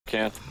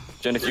can.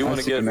 Jen, if you want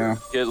to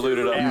get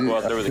looted up, go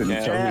out there with a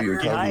can. Jack,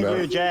 behind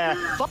you, Jack.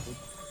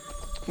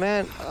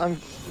 Man, I'm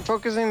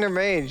focusing their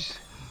mage.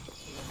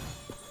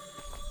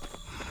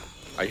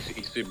 I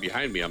see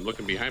behind me. I'm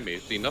looking behind me. I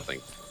see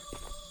nothing.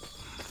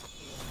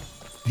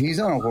 He's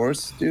on a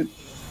horse, dude.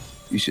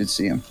 You should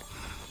see him.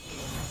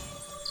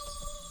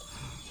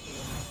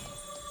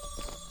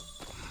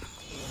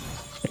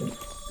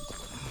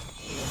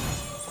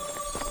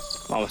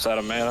 Almost out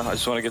of mana. I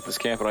just want to get this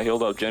camp and I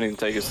healed up Jenny and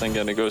take his thing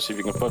down and go see if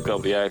you can fuck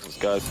up the axles,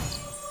 guys.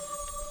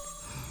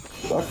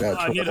 Fuck that.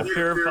 I need a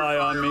purify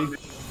on me.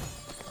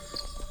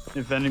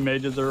 If any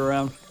mages are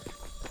around.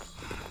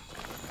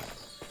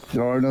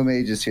 There are no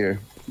mages here.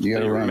 You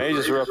gotta run.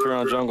 Mages are up here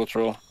on Jungle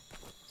Troll.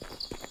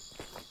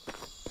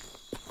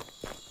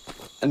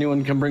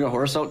 Anyone can bring a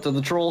horse out to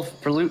the troll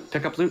for loot,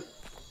 pick up loot?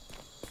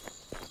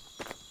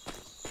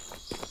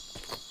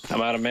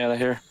 I'm out of mana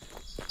here.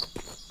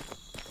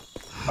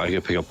 I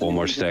can pick up one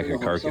more stack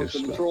of carcass.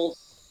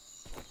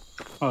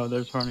 Oh,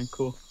 there's Harney.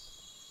 Cool.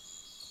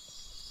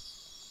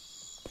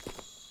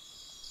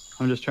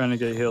 I'm just trying to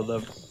get healed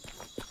up.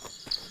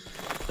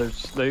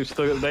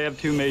 They have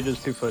 2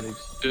 mages, 2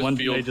 footies. One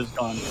mage is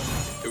gone.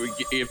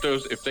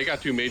 If they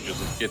got 2 mages,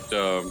 let's get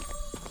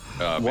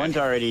One's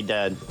already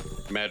dead.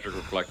 magic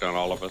reflect on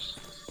all of us.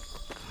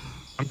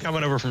 I'm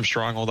coming over from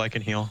Stronghold. I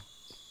can heal.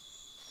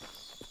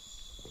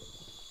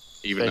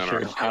 Even on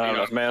our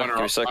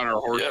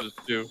horses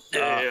too.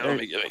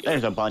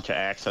 There's a bunch of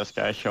access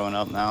guys showing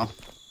up now.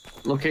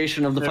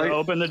 Location of the fight.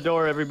 Open the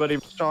door, everybody.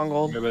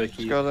 Stronghold. Let's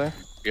go there.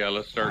 Yeah,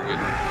 let's start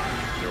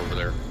getting over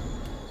there.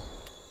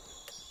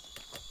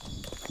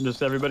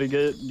 Just everybody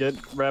get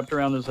wrapped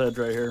around this hedge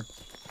right here.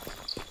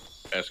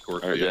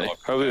 Escort. All right, Jenny.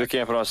 Hopefully the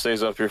Campadon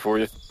stays up here for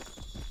you.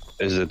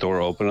 Is the door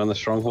open on the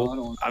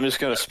stronghold? I'm just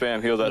gonna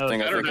spam heal that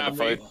thing. I think in the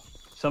fight.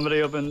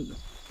 Somebody open.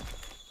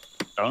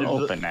 Don't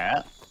open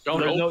that.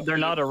 They're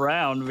not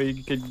around.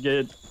 We could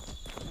get.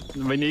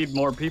 We need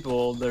more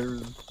people. They're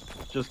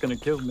just gonna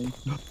kill me.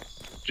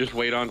 Just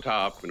wait on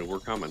top, and we're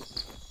coming.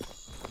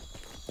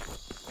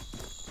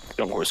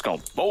 It's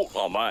gonna bolt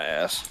on my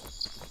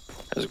ass.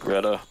 There's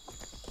Greta.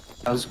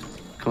 I was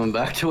coming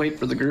back to wait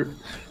for the group.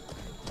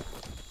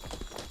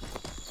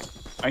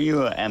 Are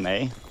you a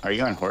MA? Are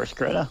you on horse,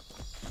 Greta?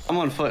 I'm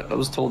on foot. I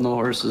was told no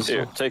horses.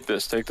 Here, take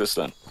this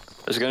then.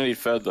 It's gonna need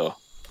fed though.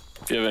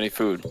 If you have any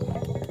food.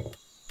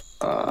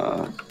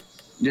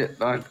 Yeah,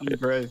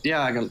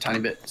 yeah, I got a tiny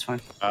bit. It's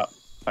fine. I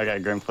got a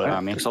Grimfoot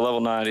on me. It's a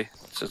level 90.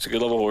 So it's a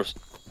good level horse.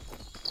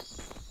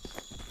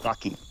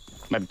 Fucking,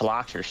 my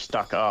blocks are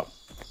stuck up.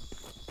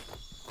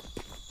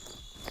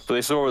 So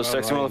they still over the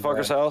sexy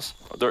motherfucker's house?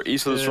 They're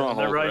east of the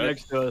stronghold. They're right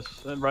next to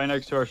us. Right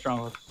next to our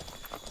stronghold.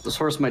 This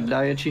horse might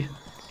die, Itchy.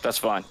 That's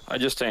fine. I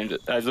just tamed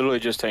it. I literally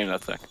just tamed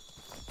that thing.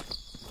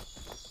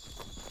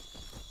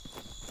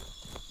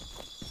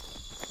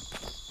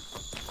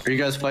 Are you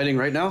guys fighting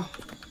right now?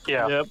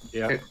 Yeah. Yep.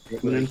 Yeah.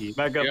 Okay.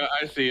 Back up. Yeah,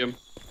 I see him.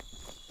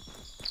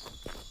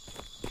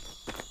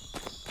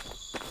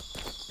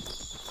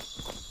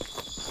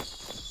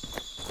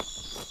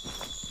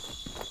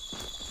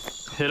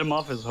 Hit him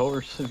off his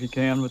horse if you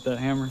can with that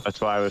hammer. That's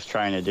what I was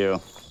trying to do.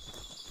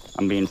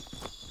 I'm being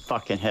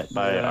fucking hit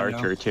by an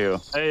archer too.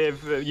 Hey,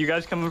 if you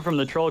guys coming from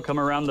the troll, come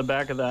around the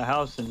back of that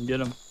house and get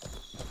him.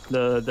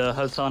 The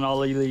Hassan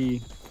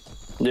Ali.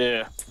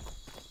 Yeah.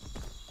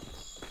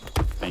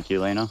 Thank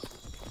you, Lena.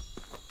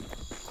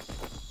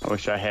 I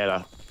wish I had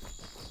a...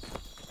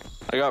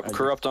 I got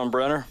corrupt on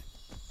Brenner.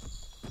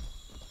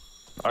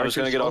 I'm just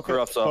gonna get all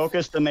corrupt off.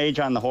 Focus the mage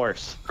on the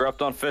horse.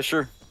 Corrupt on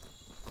Fisher.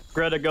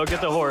 Greta, go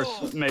get the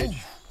horse, mage.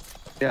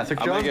 Yeah, I'm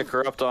gonna get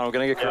corrupt on. I'm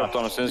gonna get corrupt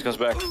on as soon as he comes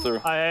back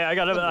through. I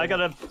got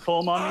a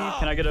foam on me.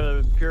 Can I get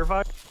a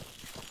purify?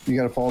 You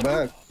gotta fall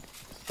back.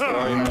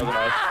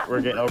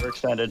 We're getting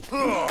overextended.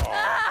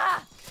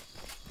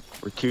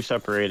 We're too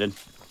separated.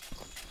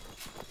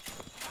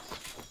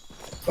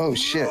 Oh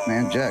shit,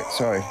 man, Jack.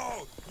 Sorry.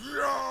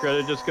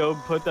 Greta, just go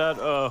put that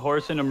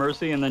horse into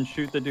Mercy and then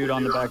shoot the dude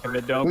on the back of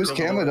it. Don't. Who's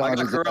Campadon? I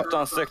got corrupt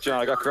on Sick John.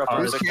 I got corrupt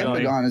on Who's Sick John.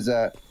 Campadon is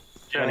that?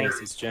 Jenny.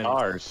 It's Jenny.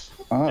 Ours.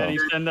 Oh. Jenny,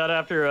 send that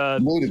after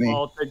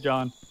small Sick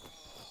John.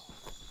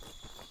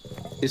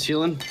 He's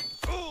healing.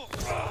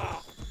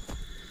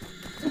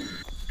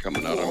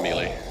 Coming out on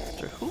melee.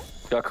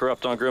 Got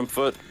corrupt on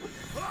Grimfoot.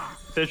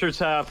 Fisher's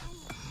half.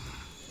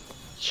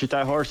 Shoot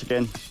that horse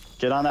again.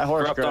 Get on that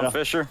horse, Corrupt Greta. on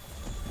Fisher.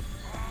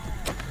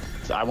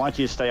 I want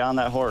you to stay on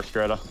that horse,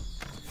 Greta.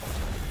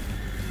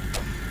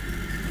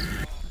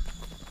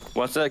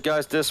 Once that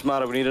guy's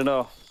dismounted, we need to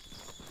know.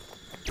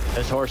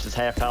 This horse is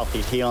half health.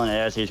 He's healing it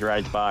as he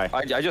rides by.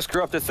 I just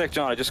corrupted Thick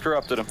John. I just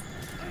corrupted him.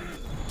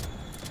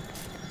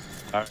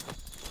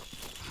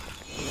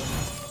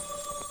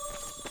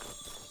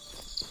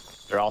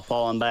 They're all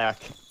falling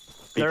back.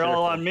 They're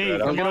all on me.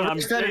 Greta. Come on, I'm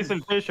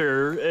chasing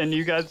Fisher, and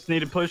you guys need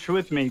to push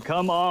with me.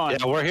 Come on.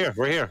 Yeah, we're here.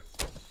 We're here.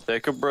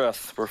 Take a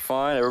breath. We're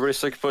fine. Everybody's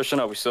sick of pushing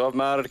up. We still have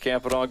mounted.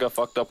 Campadon got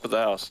fucked up with the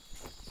house.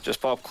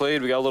 Just pop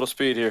Clade. We got a little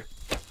speed here.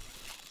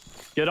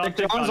 Get on Thick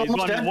Thick John's John. He's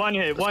almost dead. one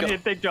hit. One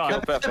hit Thick John.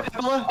 Kill Peppa.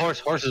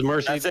 Horse is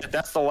mercy. That's it.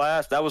 That's the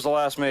last. That was the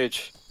last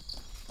mage.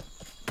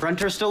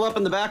 Brenter's still up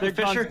in the back with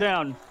Thick John's Fisher.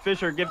 down.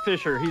 Fisher, get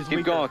Fisher. He's Keep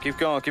weaker. going. Keep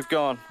going. Keep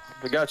going.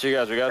 We got you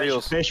guys. We got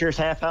heals. Fisher's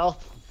half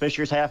health.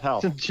 Fisher's half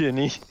health.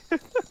 Jenny.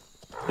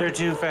 They're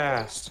too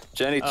fast.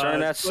 Jenny, turn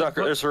that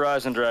sucker. There's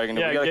Horizon Dragon.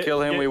 If Yeah, we gotta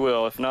kill him, we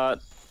will. If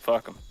not,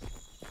 fuck him.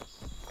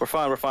 We're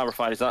fine. We're fine. We're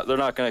fine. They're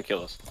not gonna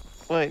kill us.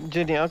 Wait,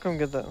 Jenny, I'll come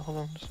get that. Hold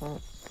on, just a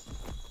minute.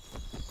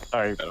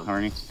 Sorry,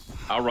 Horny.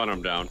 I'll run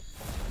him down.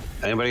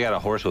 Anybody got a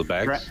horse with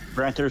bags?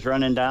 Brenter's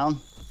running down.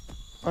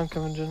 I'm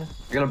coming, Jenny.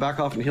 I gotta back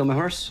off and heal my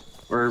horse.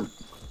 Or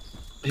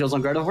heals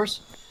on Greta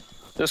horse.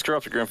 This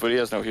corrupted Grimfoot. He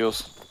has no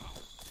heals.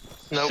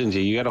 Nope.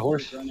 Cindy, you got a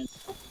horse?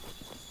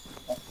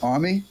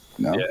 On me?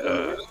 No.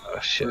 Yeah.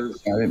 Shit.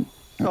 I didn't.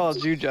 Oh,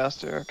 it's you,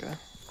 Jaster. Okay.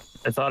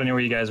 I thought I knew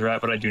where you guys were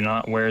at, but I do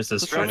not. Where is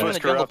this? Let's run him in the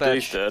jungle Corrupted.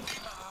 He's patch. dead.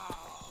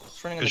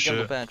 Let's run him in the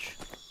jungle patch.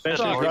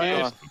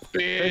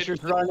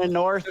 Fisher's running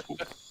north.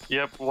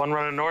 Yep, one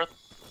running north.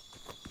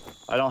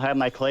 I don't have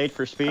my clade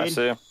for speed. I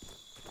see him.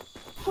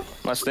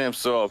 My stamp's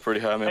still up pretty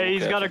high, man. Hey,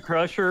 he's got a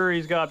Crusher.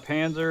 He's got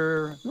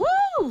Panzer.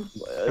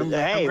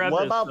 Hey, grab what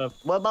this about stuff.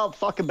 what about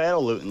fucking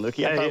battle looting,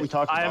 Luki? I thought we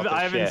talked about this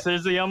I have shit.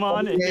 Incisium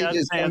on. He has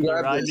Mages, come Panzer.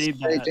 grab I this. need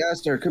Hey, that.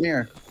 Jaster, come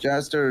here.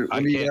 Jaster,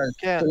 what do you got?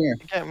 Can't, Come here.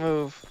 you can't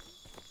move.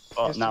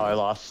 Oh, now I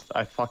lost.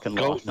 I fucking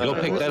Go lost.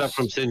 pick that up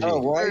from Cindy. Oh,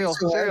 why are you Cereal,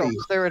 so cereal, heavy?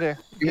 stay right here.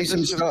 Give me Get some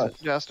this to stuff.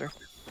 Jaster.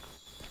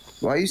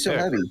 Why are you so There.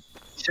 heavy?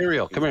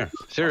 Cereal, come here.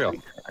 Cereal.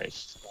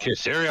 Christ. Here,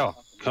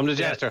 Cereal. Come to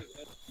Jaster.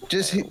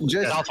 Just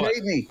Southwest.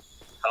 hate me.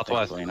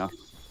 Southwest.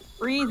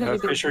 Breathe,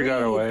 everybody. Fisher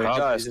got away.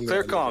 Guys,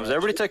 clear comms.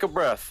 Everybody take a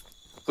breath.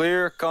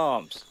 Clear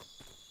comms.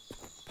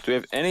 Do we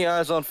have any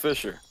eyes on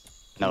Fisher?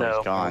 No, No.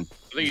 he's gone.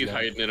 I think he's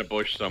hiding in a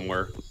bush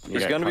somewhere.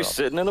 He's gonna be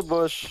sitting in a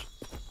bush.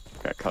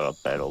 Got caught up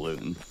battle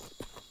looting.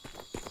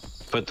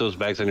 Put those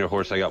bags on your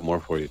horse. I got more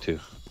for you, too.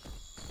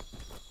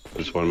 I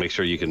just want to make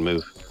sure you can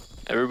move.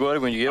 Everybody,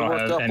 when you get I don't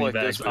worked have up any like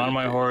bags this, on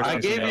my horse. I I'm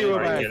gave sorry, you a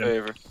I bag. get him.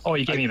 favor. Oh,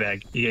 you gave me a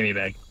bag. You gave me a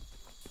bag.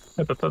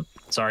 Up, up, up.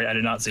 Sorry, I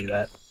did not see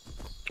that.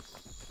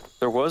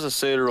 There was a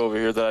satyr over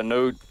here that I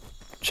know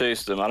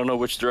chased him. I don't know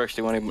which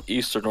direction he went,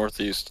 east or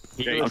northeast.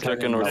 I'm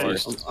checking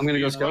northeast. I'm gonna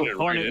go scout.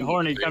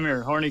 Horny, come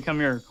here. Horny, come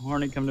here.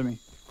 Horny, come to me.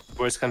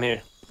 Boys, come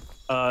here.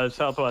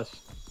 Southwest.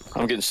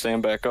 I'm getting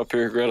stand back up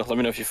here, Greta. Let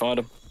me know if you find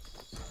him.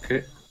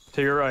 Okay.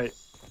 To your right.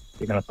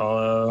 You're gonna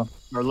follow.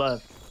 Or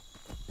left.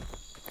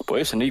 Boy,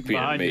 it's an EP and a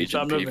Behind you, mage in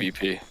stop moving.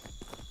 PvP.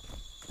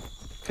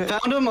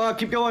 Found him.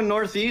 Keep going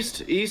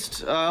northeast,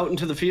 east, out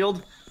into the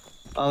field.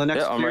 The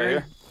next Yeah, I'm right clearing.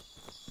 here.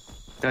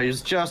 Yeah,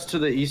 he's just to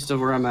the east of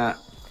where I'm at.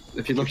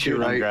 If you look to your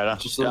shooting him, right, Greta.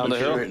 just a little Down the bit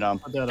to hill?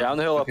 your right. Down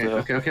the hill, up Okay,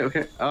 the hill.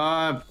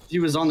 okay. He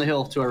was on the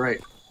hill to our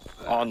right.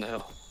 On the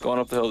hill. Going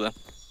up the hill then.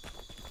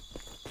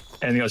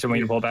 Anything else you want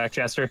me to pull back,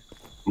 Chester?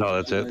 No,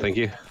 that's it. Thank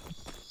you.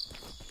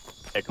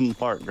 Take them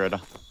apart,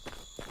 Greta.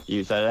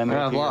 Use that I've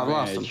MAP.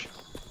 lost him.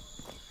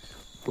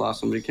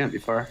 Lost him, but he can't be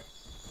far.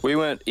 We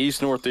went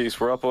east northeast.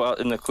 We're up out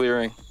in the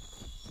clearing,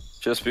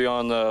 just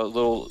beyond the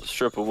little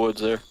strip of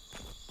woods there.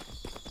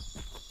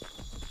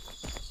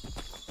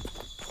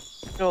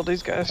 Oh,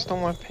 these guys stole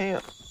my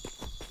pant.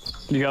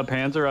 You got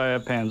Panzer? I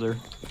have Panzer.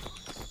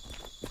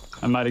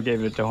 I might have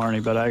gave it to Horny,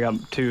 but I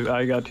got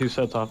two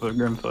sets off of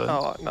Grimfoot.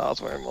 Oh, no, I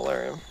was wearing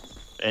Malarium.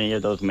 Any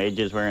of those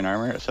mages wearing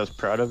armor? It says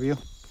proud of you.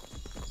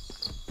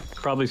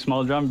 Probably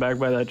Small John back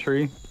by that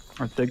tree.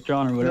 Or Thick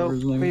John or whatever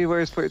his name He is.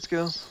 wears plate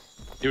skills.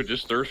 Dude,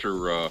 this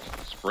Thurser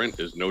sprint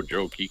is no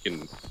joke. He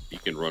can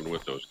run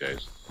with those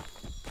guys.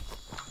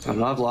 I don't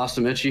know, I've lost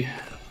him, Itchy.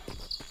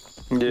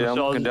 Yeah, I'm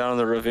looking down in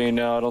the ravine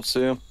now. I don't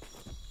see him.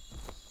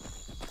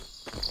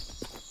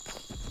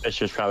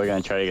 Fisher's probably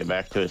gonna try to get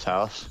back to his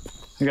house.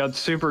 We got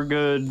super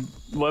good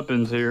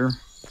weapons here.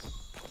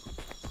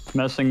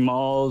 Messing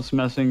mauls,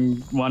 messing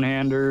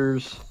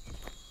one-handers,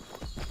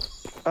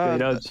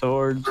 straight-out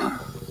swords.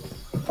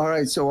 All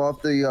right, so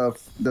off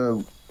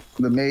the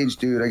mage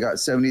dude, I got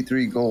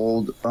 73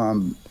 gold,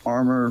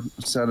 armor,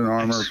 set and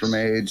armor for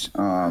mage.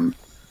 Some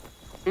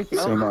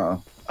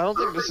I don't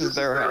think this is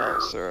their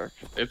house, sir.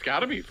 It's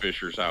got to be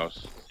Fisher's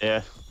house.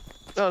 Yeah.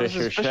 No, this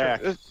is Fisher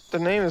Shack. The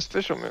name is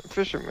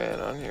Fisherman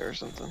on here or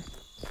something.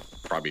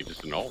 Probably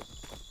just an alt.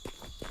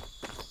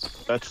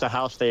 That's the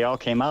house they all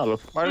came out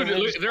of. Why Dude, did they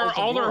look, just close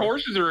the all their door?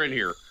 horses are in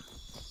here.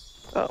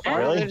 Oh, why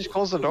Really? did they just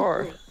close the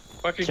door?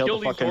 Fucking Kill kill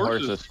the these fucking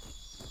horses.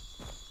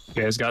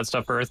 You guys got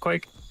stuff for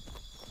Earthquake?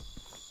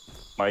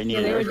 Why you need Yeah,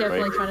 an they were earthquake?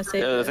 definitely trying to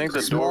save Yeah, I it. think the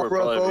door small would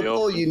rough probably be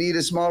opal. open. You need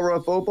a small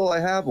rough opal? I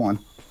have one.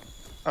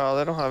 Oh,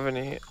 they don't have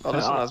any. Oh,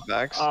 this one has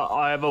backs.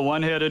 I have a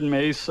one-handed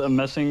mace, a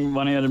messing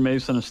one-handed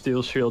mace, and a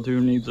steel shield. Who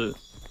needs it?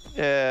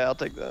 Yeah, I'll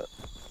take that.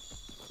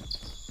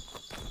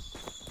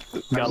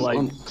 Got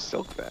like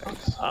Silk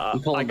bags.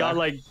 I got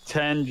like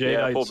 10 Yeah,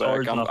 jadeite pull back.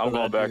 swords. I'm off of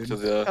going that back dude. to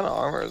What the kind of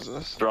armor is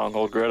this?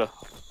 stronghold, Greta.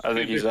 I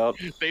think he's out.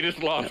 They just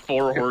lost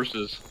 4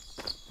 horses.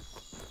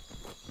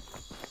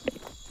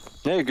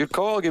 Yeah, good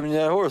call giving you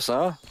that horse,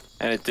 huh?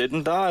 And it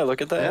didn't die.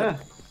 Look at that.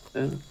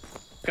 Yeah. What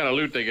kind of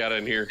loot they got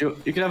in here?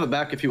 You can have it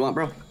back if you want,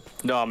 bro.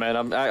 No, man,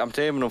 I'm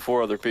taming them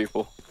for other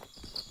people.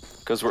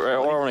 Because we're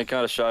already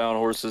kind of shy on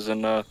horses,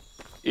 and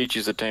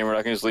Ichi's a tamer.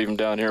 I can just leave him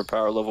down here and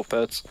power level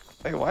pets.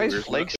 Wait, why is Flake